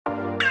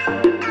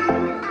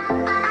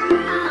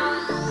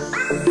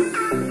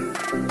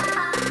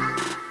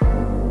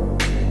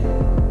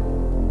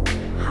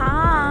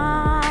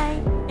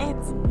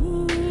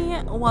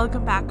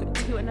welcome back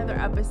to another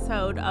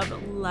episode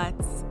of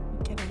Let's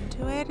Get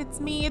Into It. It's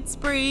me, it's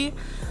Bree.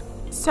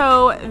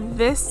 So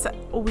this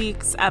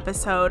week's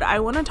episode,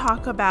 I want to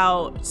talk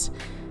about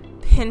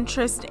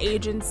Pinterest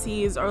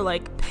agencies or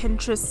like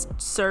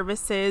Pinterest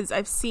services.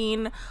 I've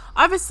seen,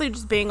 obviously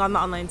just being on the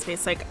online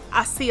space, like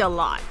I see a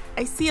lot.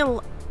 I see a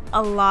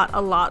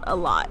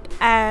lot.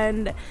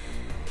 And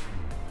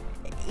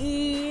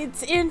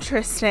it's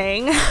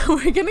interesting.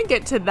 We're gonna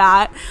get to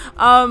that.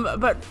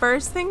 But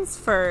first things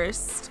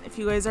first, if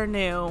you guys are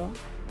new,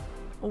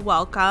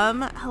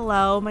 welcome.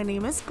 Hello, my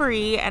name is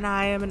Bree and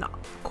I am a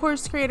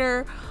course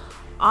creator,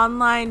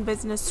 online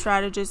business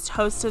strategist,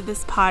 host of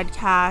this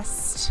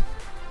podcast.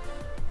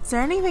 Is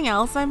there anything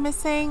else I'm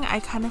missing? I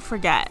kind of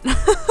forget.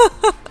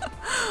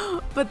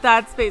 But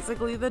that's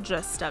basically the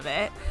gist of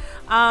it.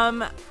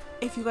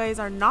 If you guys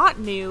are not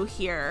new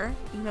here,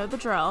 you know the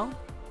drill.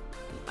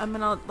 I'm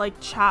gonna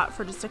chat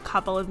for just a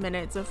couple of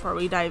minutes before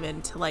we dive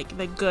into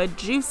the good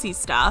juicy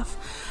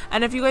stuff.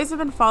 And if you guys have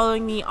been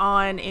following me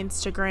on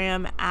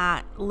Instagram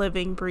at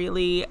Living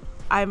Breely,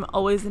 I'm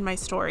always in my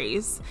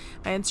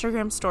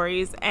Instagram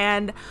stories,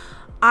 and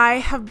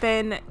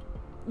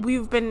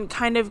we've been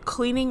kind of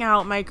cleaning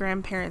out my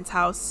grandparents'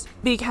 house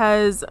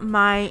because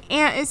my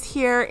aunt is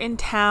here in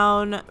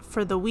town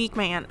for the week,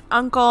 my aunt and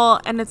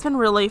uncle, and it's been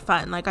really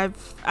fun.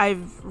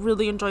 I've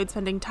really enjoyed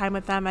spending time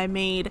with them. I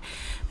made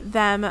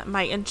them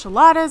my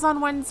enchiladas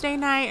on Wednesday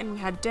night and we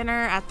had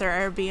dinner at their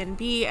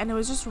Airbnb, and it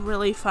was just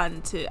really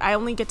fun I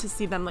only get to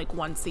see them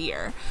once a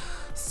year.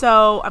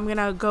 So I'm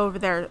gonna go over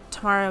there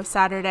tomorrow,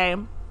 Saturday,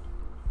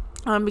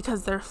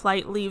 because their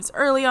flight leaves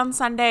early on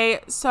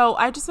Sunday. So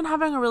I've just been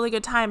having a really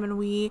good time, and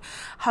we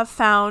have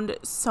found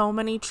so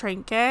many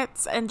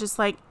trinkets and just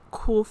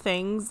cool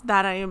things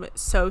that I am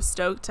so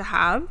stoked to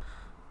have.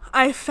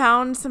 I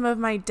found some of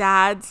my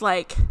dad's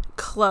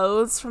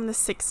clothes from the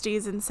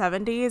 60s and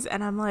 70s,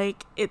 and I'm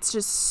it's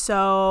just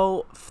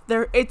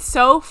it's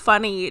so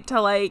funny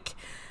to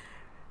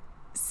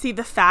see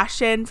the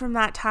fashion from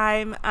that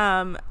time.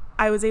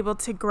 I was able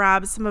to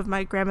grab some of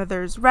my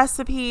grandmother's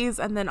recipes,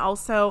 and then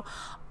also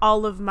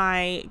all of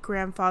my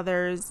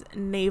grandfather's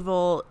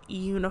naval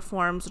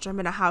uniforms, which I'm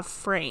going to have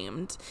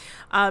framed.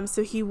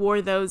 So he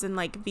wore those in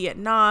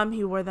Vietnam,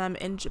 he wore them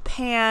in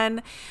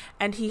Japan,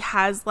 and he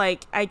has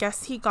I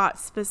guess he got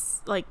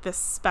this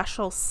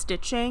special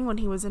stitching when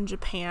he was in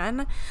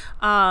Japan.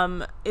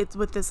 It's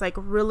with this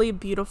really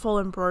beautiful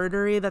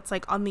embroidery that's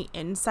on the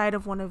inside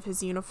of one of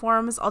his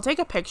uniforms. I'll take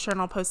a picture and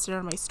I'll post it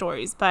on my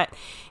stories, but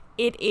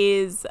it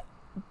is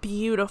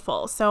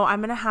beautiful. So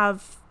I'm gonna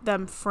have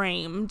them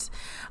framed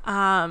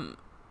and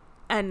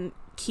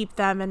keep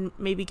them and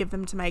maybe give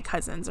them to my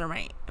cousins or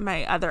my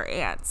other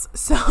aunts.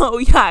 So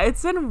yeah,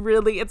 it's been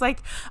really,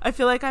 I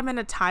feel like I'm in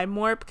a time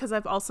warp because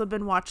I've also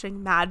been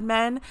watching Mad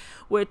Men,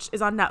 which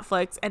is on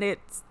Netflix, and it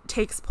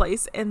takes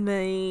place in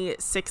the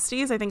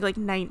 60s, I think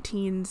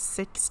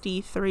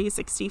 1963,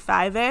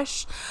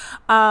 65-ish.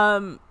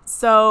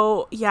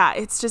 So yeah,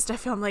 it's just, I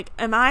feel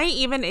am I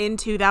even in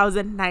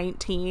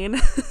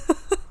 2019?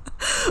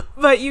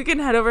 But you can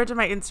head over to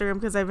my Instagram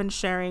because I've been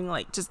sharing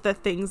just the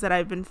things that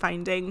I've been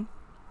finding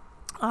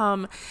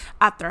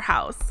at their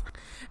house.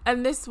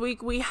 And this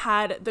week we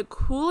had the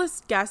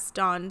coolest guest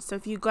on. So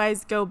if you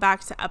guys go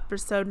back to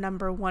episode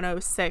number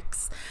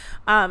 106,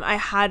 I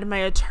had my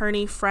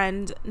attorney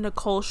friend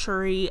Nicole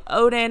Cherie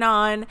Oden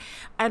on,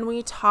 and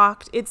we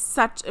talked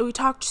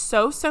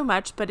so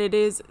much, but it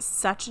is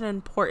such an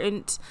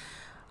important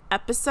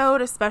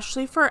episode,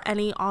 especially for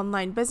any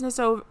online business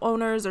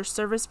owners or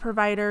service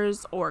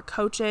providers or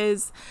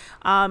coaches.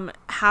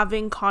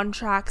 Having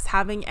contracts,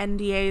 having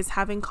NDAs,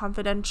 having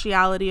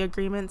confidentiality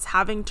agreements,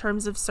 having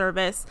terms of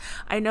service.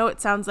 I know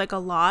it sounds like a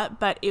lot,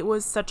 but it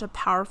was such a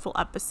powerful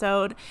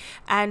episode,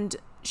 and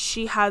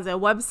she has a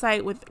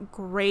website with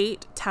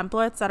great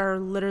templates that are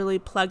literally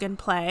plug and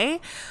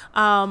play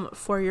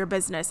for your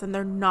business, and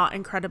they're not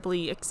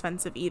incredibly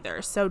expensive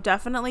either. So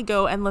definitely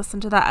go and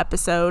listen to that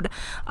episode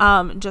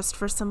just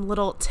for some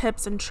little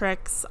tips and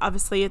tricks.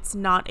 Obviously, it's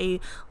not a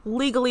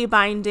legally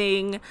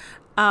binding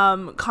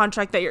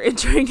contract that you're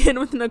entering in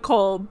with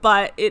Nicole,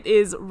 but it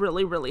is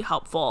really, really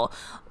helpful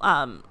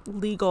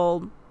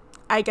legal,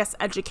 I guess,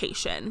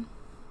 education.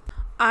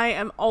 I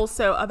am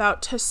also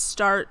about to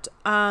start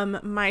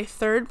my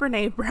third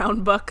Brené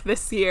Brown book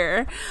this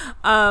year,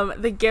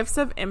 The Gifts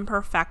of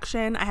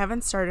Imperfection. I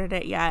haven't started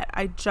it yet.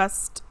 I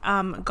just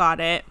got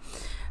it.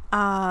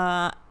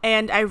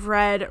 And I've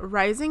read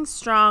Rising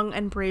Strong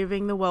and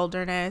Braving the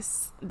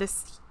Wilderness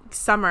this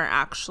summer,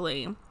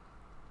 actually.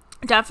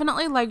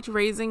 Definitely liked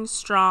Rising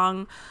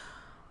Strong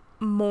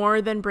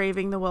more than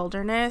Braving the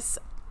Wilderness.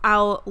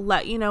 I'll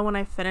let you know when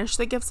I finish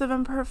The Gifts of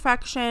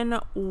Imperfection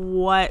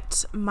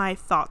what my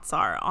thoughts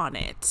are on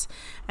it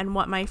and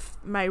what my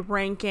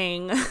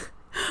ranking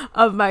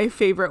of my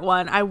favorite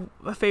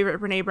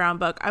favorite Brené Brown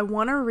book. I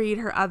want to read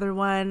her other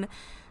one,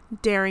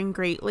 Daring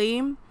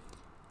Greatly.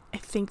 I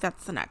think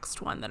that's the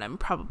next one that I'm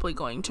probably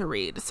going to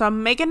read. So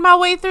I'm making my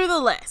way through the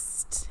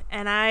list,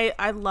 and I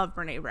love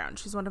Brené Brown.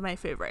 She's one of my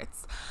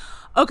favorites.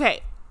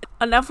 Okay,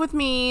 enough with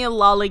me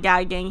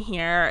lollygagging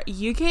here.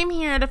 You came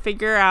here to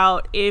figure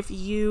out if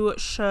you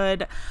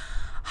should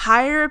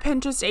hire a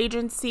Pinterest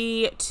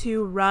agency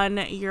to run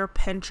your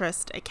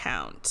Pinterest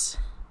account.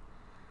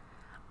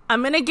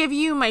 I'm going to give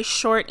you my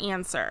short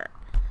answer.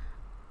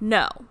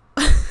 No.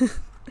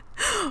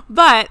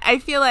 But I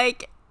feel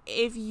like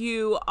if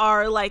you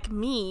are like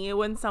me,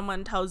 when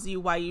someone tells you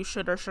why you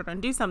should or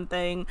shouldn't do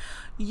something,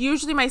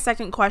 usually my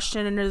second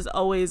question is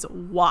always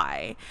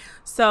why.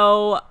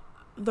 So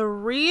the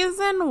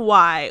reason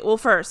why, well,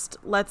 first,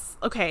 let's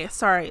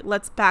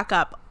back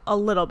up a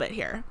little bit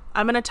here.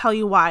 I'm going to tell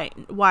you why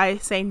I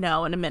say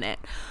no in a minute.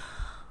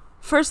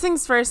 First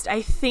things first,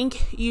 I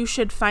think you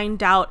should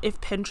find out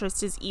if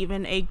Pinterest is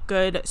even a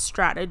good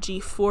strategy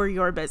for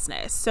your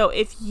business. So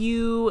if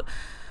you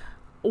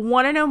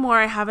want to know more,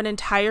 I have an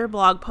entire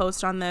blog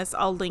post on this.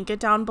 I'll link it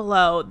down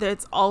below.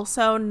 That's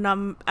also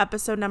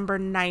episode number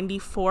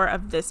 94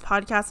 of this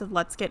podcast of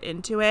Let's Get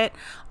Into It.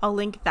 I'll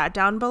link that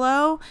down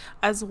below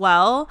as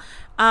well.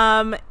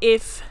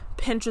 If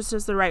Pinterest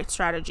is the right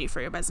strategy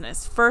for your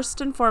business, first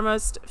and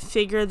foremost,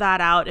 figure that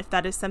out if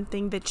that is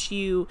something that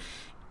you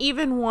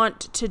even want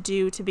to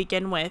do to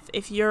begin with.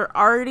 If you're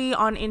already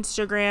on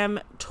Instagram,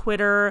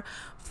 Twitter,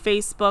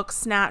 Facebook,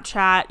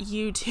 Snapchat,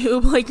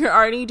 YouTube, like you're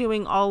already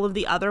doing all of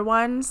the other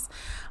ones.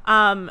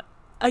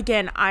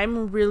 Again,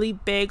 I'm really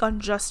big on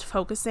just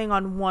focusing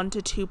on 1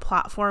 to 2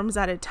 platforms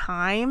at a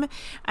time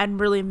and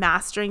really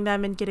mastering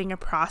them and getting a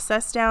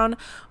process down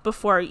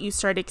before you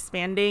start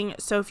expanding.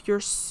 So if you're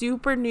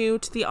super new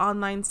to the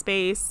online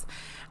space,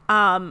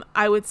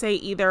 I would say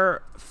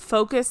either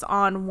focus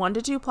on 1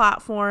 to 2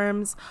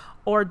 platforms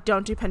or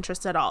don't do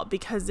Pinterest at all,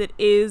 because it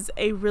is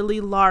a really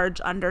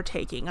large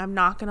undertaking. I'm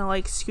not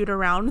going to scoot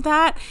around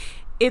that.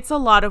 It's a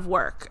lot of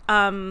work,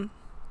 but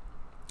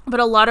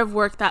a lot of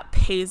work that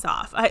pays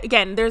off.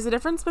 Again, there's a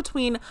difference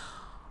between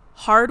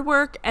hard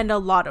work and a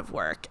lot of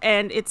work,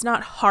 and it's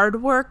not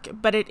hard work,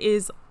 but it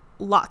is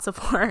lots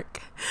of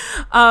work.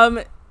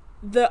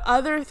 The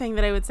other thing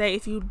that I would say,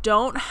 if you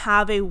don't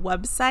have a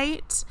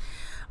website,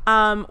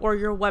 or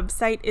your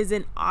website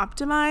isn't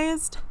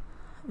optimized,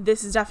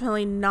 this is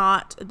definitely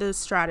not the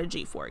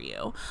strategy for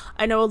you.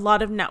 I know a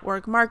lot of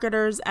network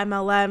marketers,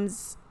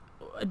 MLMs,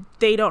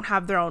 they don't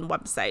have their own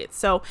website.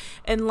 So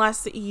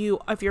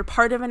if you're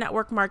part of a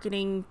network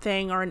marketing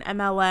thing or an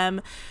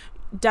MLM,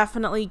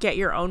 definitely get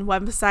your own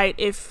website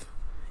if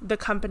the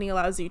company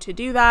allows you to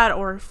do that,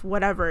 or if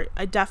whatever.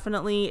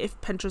 Definitely, if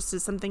Pinterest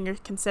is something you're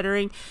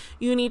considering,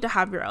 you need to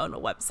have your own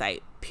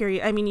website,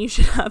 period. I mean, you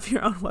should have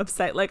your own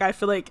website. I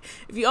feel like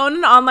if you own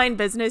an online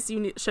business,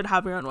 you should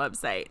have your own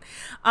website.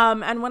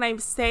 And when I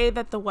say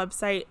that the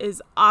website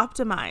is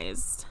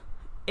optimized,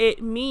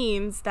 it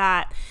means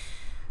that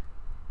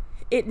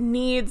it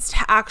needs to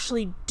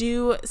actually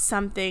do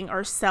something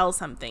or sell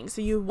something.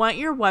 So you want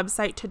your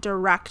website to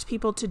direct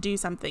people to do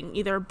something,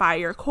 either buy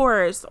your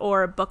course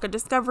or book a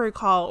discovery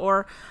call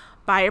or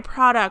buy a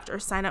product or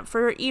sign up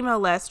for your email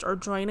list or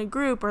join a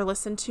group or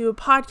listen to a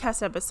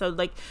podcast episode.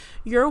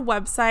 Your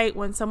website,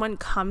 when someone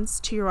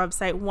comes to your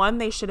website, 1,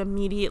 they should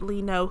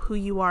immediately know who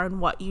you are and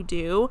what you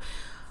do.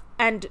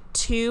 And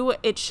 2,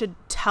 it should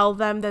tell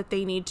them that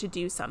they need to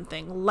do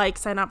something, like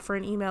sign up for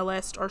an email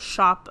list or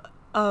shop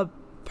a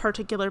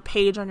particular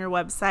page on your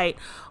website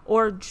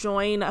or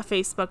join a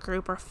Facebook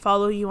group or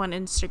follow you on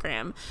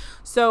Instagram.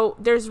 So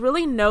there's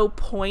really no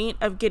point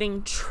of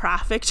getting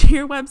traffic to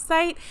your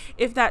website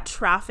if that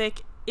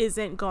traffic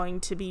isn't going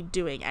to be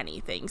doing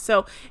anything.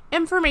 So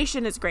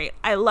information is great.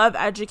 I love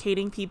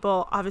educating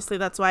people. Obviously,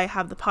 that's why I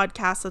have the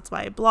podcast. That's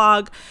why I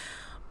blog.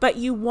 But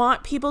you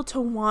want people to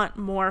want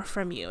more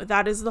from you.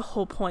 That is the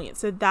whole point.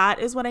 So that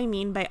is what I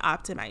mean by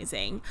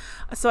optimizing.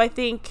 So I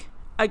think,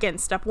 again,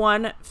 step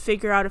 1,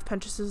 figure out if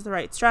Pinterest is the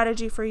right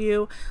strategy for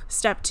you.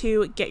 Step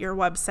 2, get your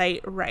website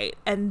right,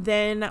 and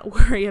then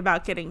worry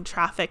about getting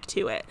traffic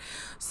to it.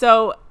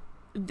 So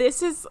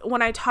this is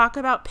when I talk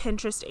about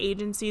Pinterest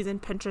agencies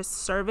and Pinterest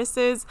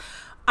services,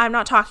 I'm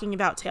not talking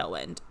about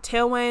Tailwind.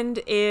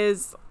 Tailwind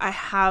is, I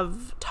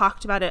have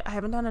talked about it. I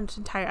haven't done an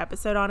entire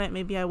episode on it.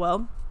 Maybe I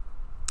will.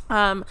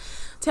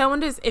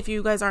 Tailwind is, if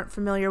you guys aren't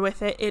familiar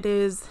with it, it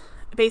is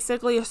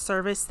basically a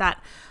service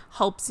that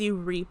helps you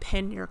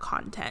repin your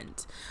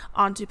content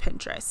onto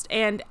Pinterest.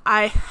 And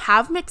I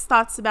have mixed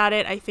thoughts about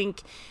it. I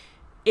think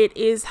it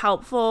is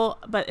helpful,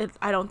 but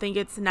I don't think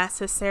it's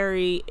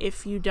necessary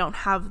if you don't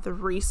have the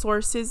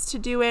resources to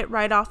do it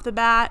right off the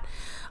bat.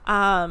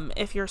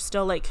 If you're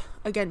still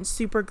again,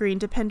 super green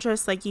to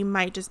Pinterest, you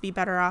might just be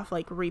better off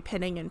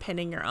repinning and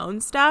pinning your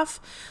own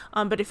stuff.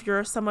 But if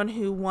you're someone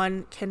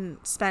who can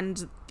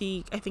spend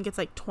I think it's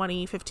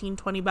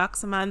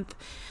 $20 a month,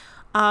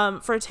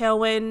 for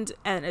Tailwind,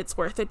 and it's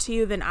worth it to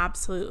you, then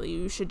absolutely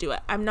you should do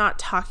it. I'm not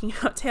talking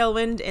about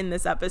Tailwind in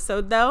this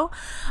episode though.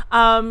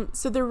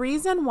 So the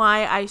reason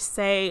why I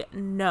say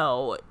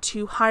no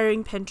to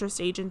hiring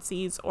Pinterest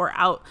agencies or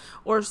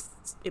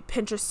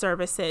Pinterest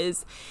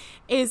services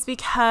is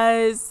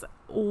because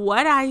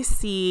what I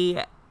see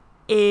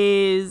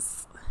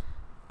is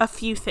a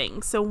few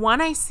things. So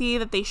 1, I see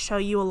that they show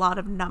you a lot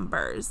of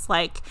numbers,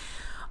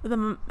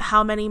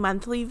 how many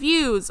monthly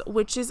views,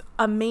 which is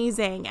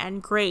amazing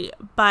and great,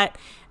 but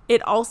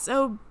it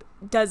also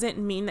doesn't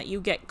mean that you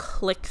get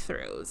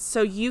click-throughs.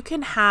 So you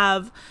can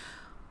have,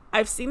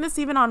 I've seen this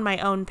even on my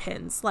own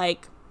pins,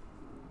 like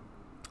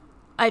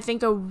I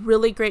think a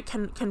really great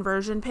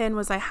conversion pin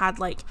was I had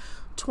like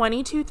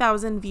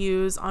 22,000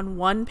 views on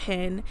one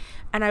pin,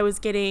 and I was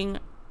getting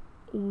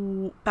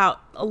about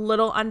a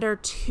little under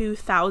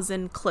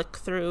 2,000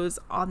 click-throughs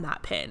on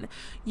that pin.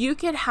 You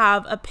could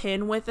have a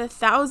pin with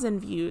 1,000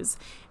 views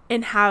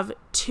and have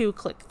 2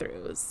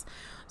 click-throughs.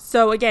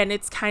 So again,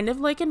 it's kind of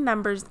like a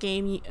numbers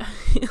game.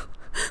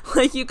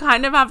 Like you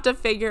kind of have to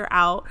figure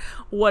out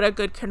what a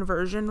good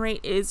conversion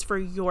rate is for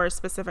your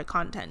specific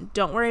content.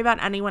 Don't worry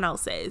about anyone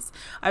else's.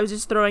 I was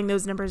just throwing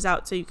those numbers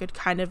out so you could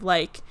kind of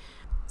like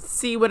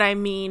see what I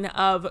mean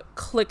of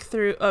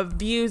click-through, of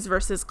views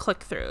versus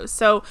click-through.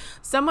 So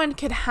someone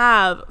could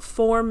have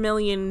 4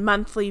 million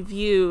monthly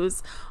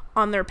views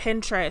on their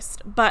Pinterest,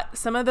 but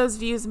some of those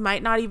views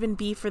might not even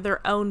be for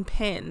their own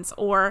pins,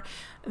 or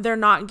they're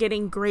not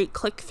getting great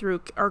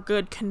click-through or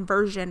good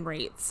conversion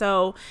rates.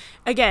 So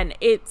again,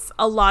 it's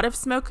a lot of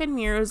smoke and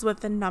mirrors with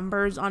the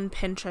numbers on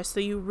Pinterest. So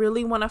you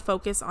really want to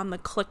focus on the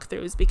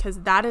click-throughs,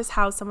 because that is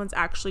how someone's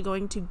actually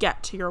going to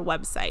get to your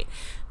website.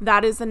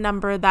 That is the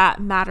number that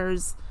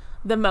matters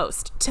the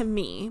most to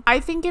me.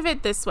 I think of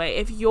it this way: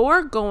 if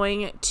you're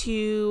going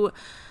to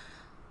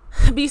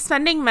be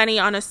spending money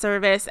on a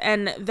service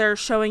and they're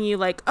showing you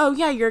like, oh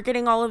yeah, you're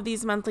getting all of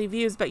these monthly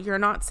views, but you're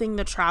not seeing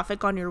the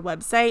traffic on your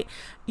website,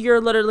 you're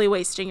literally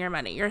wasting your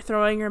money. You're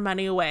throwing your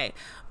money away,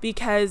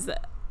 because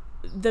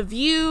the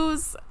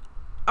views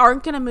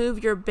aren't going to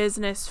move your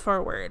business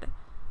forward.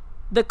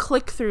 The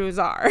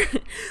click-throughs are.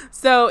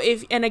 So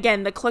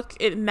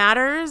it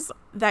matters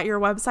that your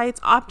website's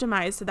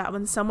optimized so that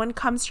when someone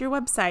comes to your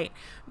website,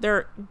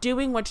 they're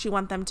doing what you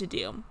want them to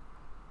do.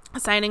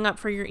 Signing up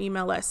for your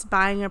email list,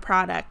 buying a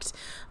product,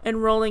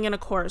 enrolling in a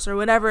course, or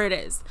whatever it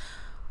is.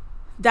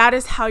 That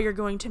is how you're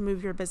going to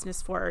move your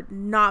business forward,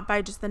 not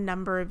by just the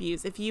number of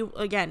views. If you,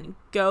 again,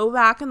 go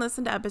back and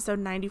listen to episode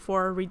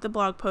 94, or read the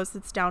blog post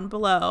that's down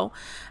below,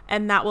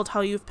 and that will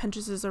tell you if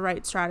Pinterest is the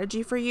right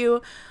strategy for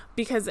you,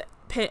 because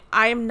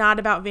I am not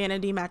about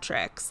vanity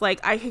metrics. Like,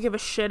 I could give a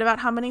shit about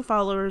how many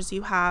followers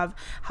you have,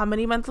 how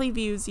many monthly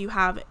views you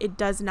have. It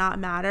does not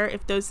matter.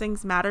 If those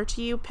things matter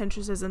to you,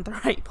 Pinterest isn't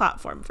the right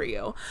platform for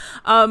you.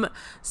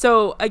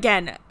 So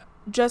again,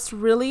 just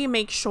really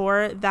make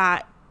sure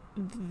that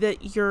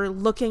you're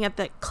looking at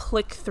the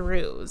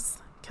click-throughs,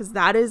 because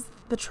that is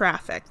the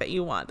traffic that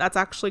you want. That's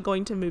actually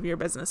going to move your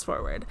business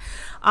forward.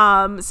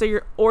 So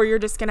you're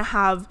just going to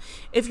have,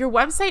 if your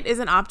website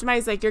isn't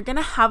optimized, like you're going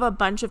to have a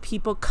bunch of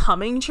people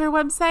coming to your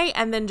website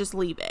and then just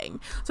leaving.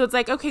 So it's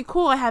like, okay,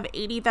 cool, I have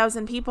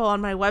 80,000 people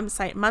on my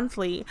website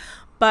monthly,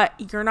 but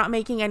you're not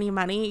making any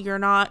money. You're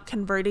not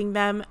converting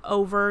them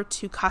over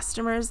to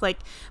customers. Like,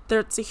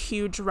 that's a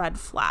huge red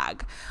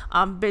flag,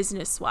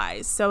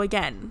 business-wise. So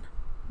again,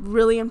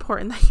 really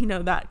important that you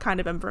know that kind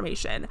of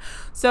information.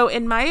 So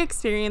in my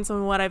experience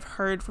and what I've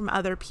heard from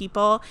other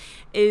people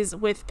is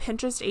with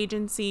Pinterest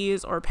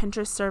agencies or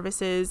Pinterest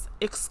services,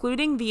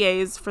 excluding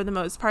VAs for the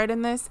most part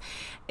in this,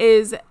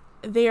 is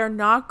they are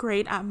not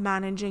great at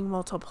managing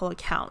multiple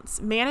accounts.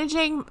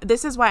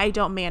 This is why I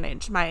don't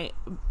manage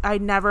I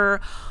never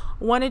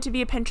wanted to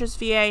be a Pinterest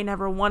VA. I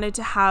never wanted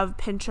to have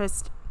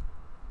Pinterest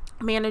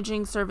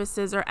managing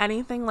services or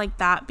anything like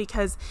that,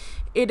 because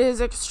it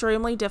is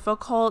extremely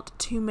difficult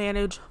to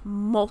manage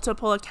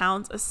multiple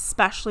accounts,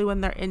 especially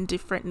when they're in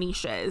different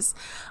niches.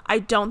 I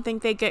don't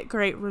think they get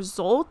great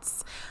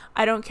results.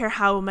 I don't care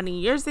how many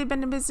years they've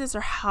been in business or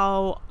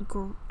how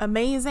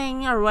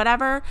amazing or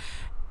whatever.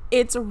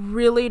 It's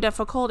really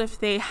difficult if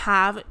they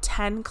have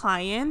 10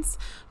 clients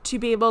to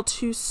be able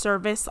to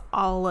service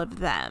all of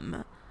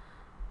them.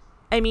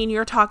 I mean,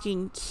 you're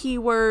talking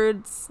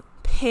keywords,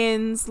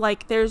 pins,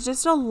 like there's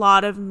just a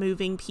lot of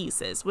moving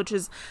pieces, which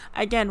is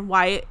again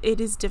why it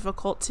is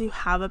difficult to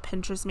have a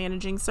Pinterest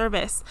managing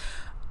service.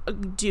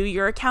 Do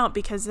your account,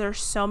 because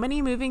there's so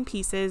many moving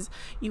pieces.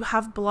 You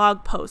have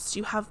blog posts,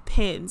 you have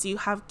pins, you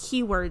have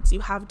keywords,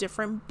 you have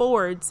different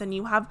boards, and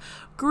you have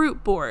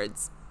group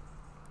boards.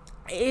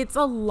 It's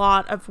a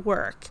lot of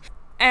work.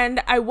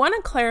 And I want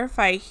to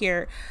clarify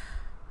here,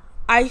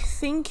 I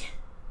think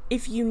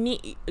if you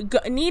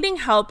needing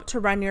help to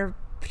run your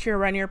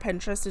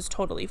Pinterest is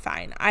totally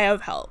fine. I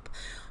have help.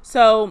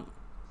 So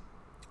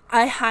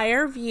I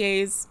hire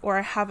VAs, or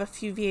I have a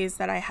few VAs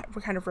that I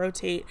kind of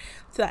rotate,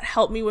 so that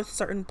help me with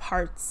certain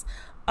parts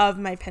of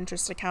my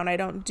Pinterest account. I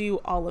don't do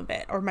all of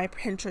it, or my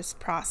Pinterest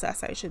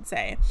process, I should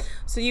say.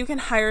 So you can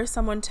hire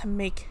someone to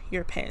make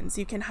your pins.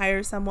 You can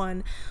hire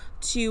someone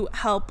to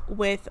help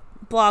with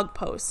blog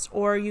posts,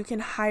 or you can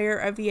hire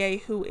a VA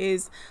who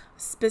is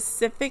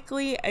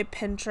specifically a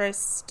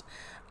Pinterest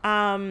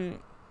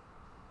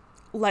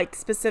like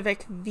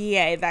specific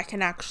VA that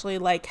can actually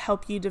like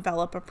help you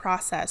develop a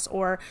process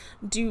or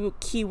do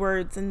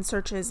keywords and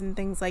searches and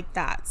things like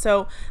that.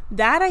 So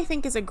that I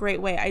think is a great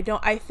way.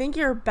 I think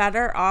you're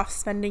better off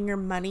spending your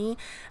money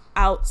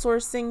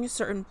outsourcing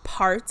certain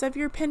parts of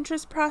your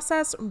Pinterest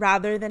process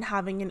rather than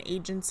having an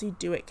agency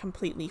do it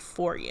completely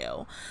for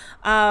you.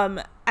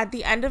 At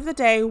the end of the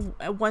day,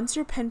 once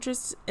your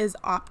Pinterest is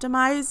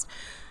optimized,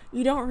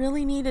 you don't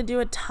really need to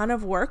do a ton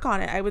of work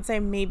on it. I would say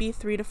maybe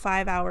 3 to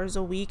 5 hours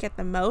a week at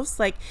the most.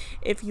 Like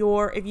if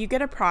you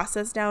get a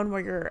process down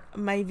where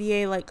my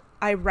VA, like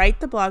I write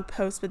the blog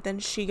post, but then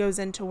she goes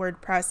into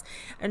WordPress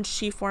and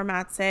she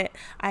formats it.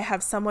 I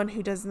have someone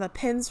who does the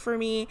pins for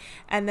me,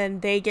 and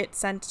then they get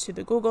sent to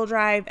the Google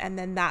Drive, and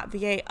then that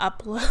VA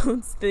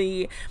uploads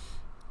the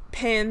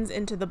pins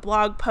into the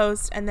blog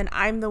post, and then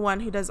I'm the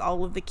one who does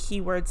all of the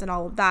keywords and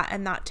all of that,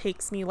 and that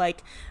takes me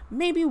like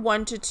maybe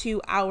 1 to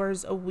 2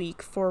 hours a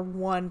week for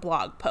one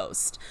blog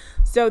post.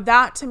 So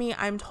that, to me,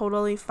 I'm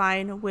totally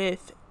fine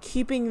with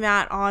keeping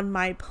that on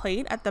my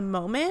plate at the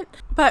moment.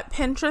 But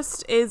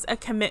Pinterest is a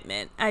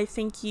commitment. I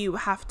think you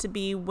have to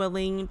be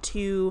willing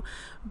to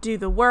do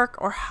the work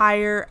or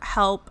hire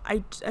help.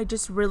 I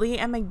just really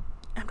am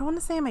I don't want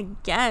to say I'm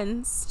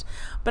against,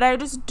 but I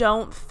just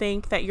don't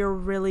think that you're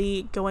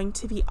really going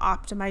to be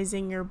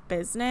optimizing your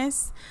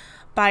business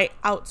by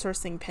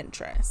outsourcing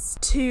Pinterest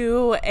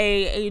to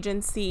a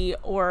agency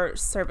or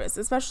service,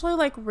 especially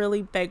like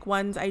really big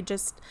ones.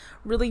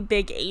 Really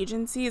big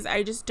agencies,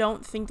 I just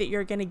don't think that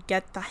you're going to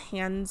get the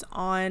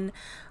hands-on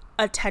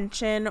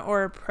attention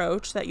or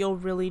approach that you'll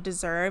really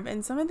deserve.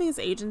 And some of these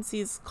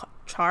agencies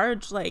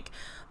charge like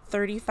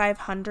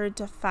 $3,500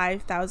 to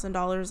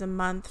 $5,000 a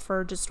month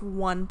for just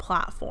one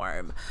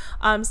platform.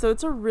 So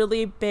it's a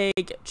really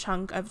big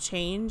chunk of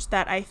change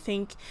that I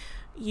think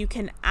you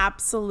can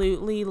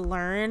absolutely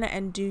learn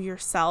and do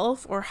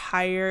yourself, or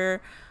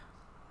hire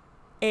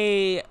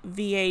a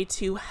VA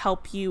to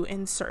help you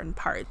in certain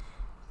parts.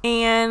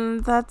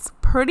 And that's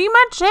pretty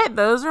much it.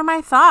 Those are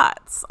my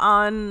thoughts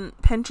on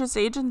Pinterest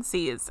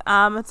agencies.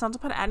 It's not to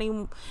put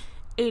any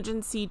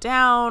agency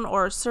down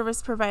or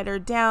service provider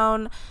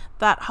down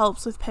that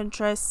helps with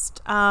Pinterest.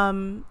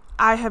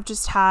 I have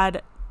just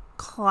had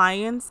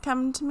clients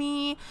come to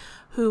me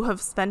who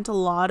have spent a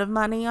lot of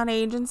money on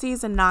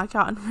agencies and not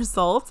gotten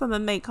results, and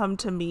then they come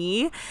to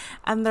me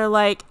and they're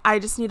like, I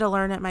just need to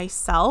learn it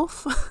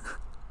myself.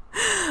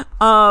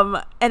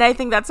 And I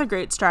think that's a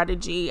great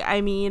strategy.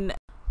 I mean,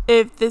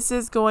 if this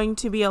is going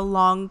to be a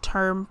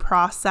long-term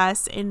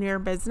process in your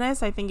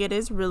business, I think it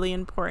is really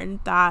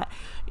important that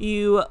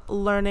you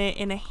learn it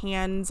in a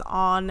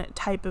hands-on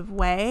type of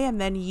way, and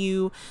then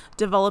you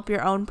develop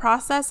your own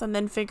process, and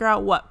then figure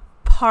out what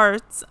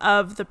parts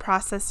of the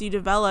process you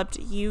developed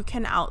you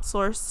can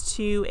outsource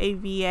to a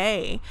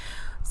VA.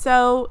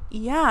 So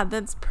yeah,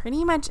 that's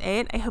pretty much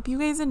it. I hope you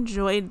guys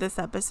enjoyed this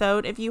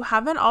episode. If you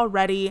haven't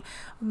already,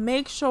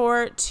 make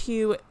sure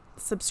to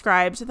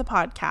subscribe to the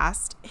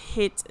podcast,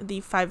 hit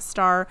the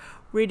 5-star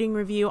rating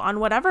review on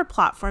whatever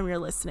platform you're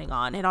listening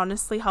on. It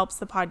honestly helps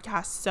the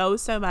podcast so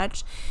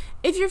much.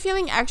 If you're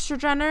feeling extra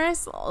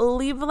generous,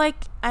 leave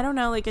like a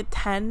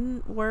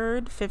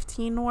 10-word,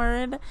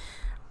 15-word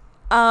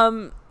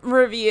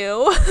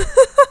review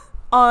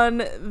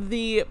on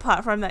the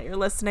platform that you're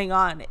listening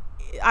on.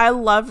 I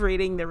love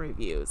reading the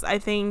reviews.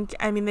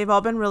 They've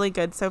all been really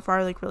good so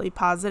far, like really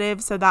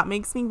positive. So that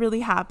makes me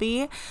really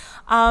happy.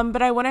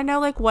 But I want to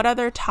know like what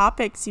other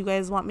topics you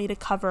guys want me to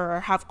cover or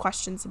have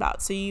questions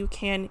about. So you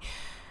can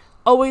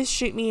always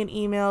shoot me an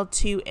email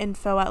to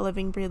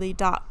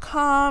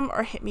info@livingbreely.com,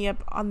 or hit me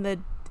up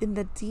in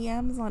the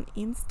DMs on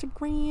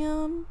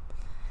Instagram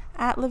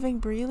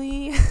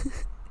 @livingbreely.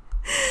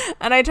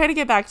 And I try to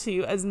get back to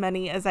you as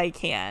many as I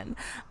can.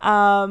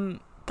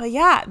 But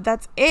yeah,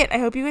 that's it. I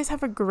hope you guys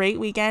have a great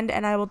weekend,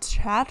 and I will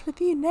chat with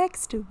you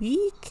next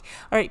week.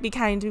 All right, be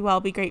kind, be well,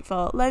 be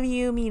grateful. Love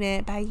you, mean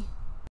it. Bye.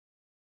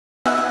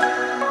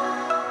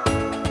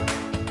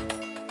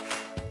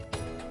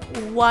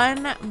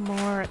 One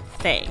more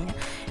thing.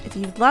 If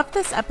you loved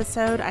this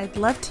episode, I'd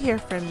love to hear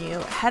from you.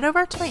 Head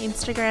over to my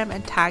Instagram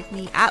and tag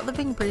me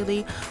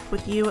 @livingbreely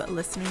with you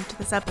listening to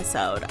this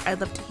episode. I'd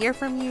love to hear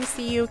from you,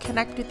 see you,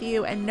 connect with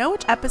you, and know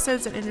which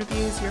episodes and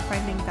interviews you're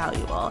finding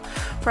valuable.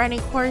 For any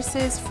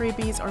courses,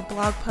 freebies, or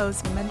blog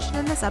posts mentioned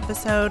in this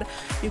episode,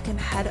 you can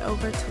head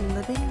over to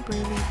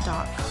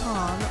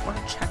livingbreely.com or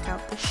check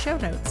out the show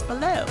notes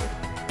below.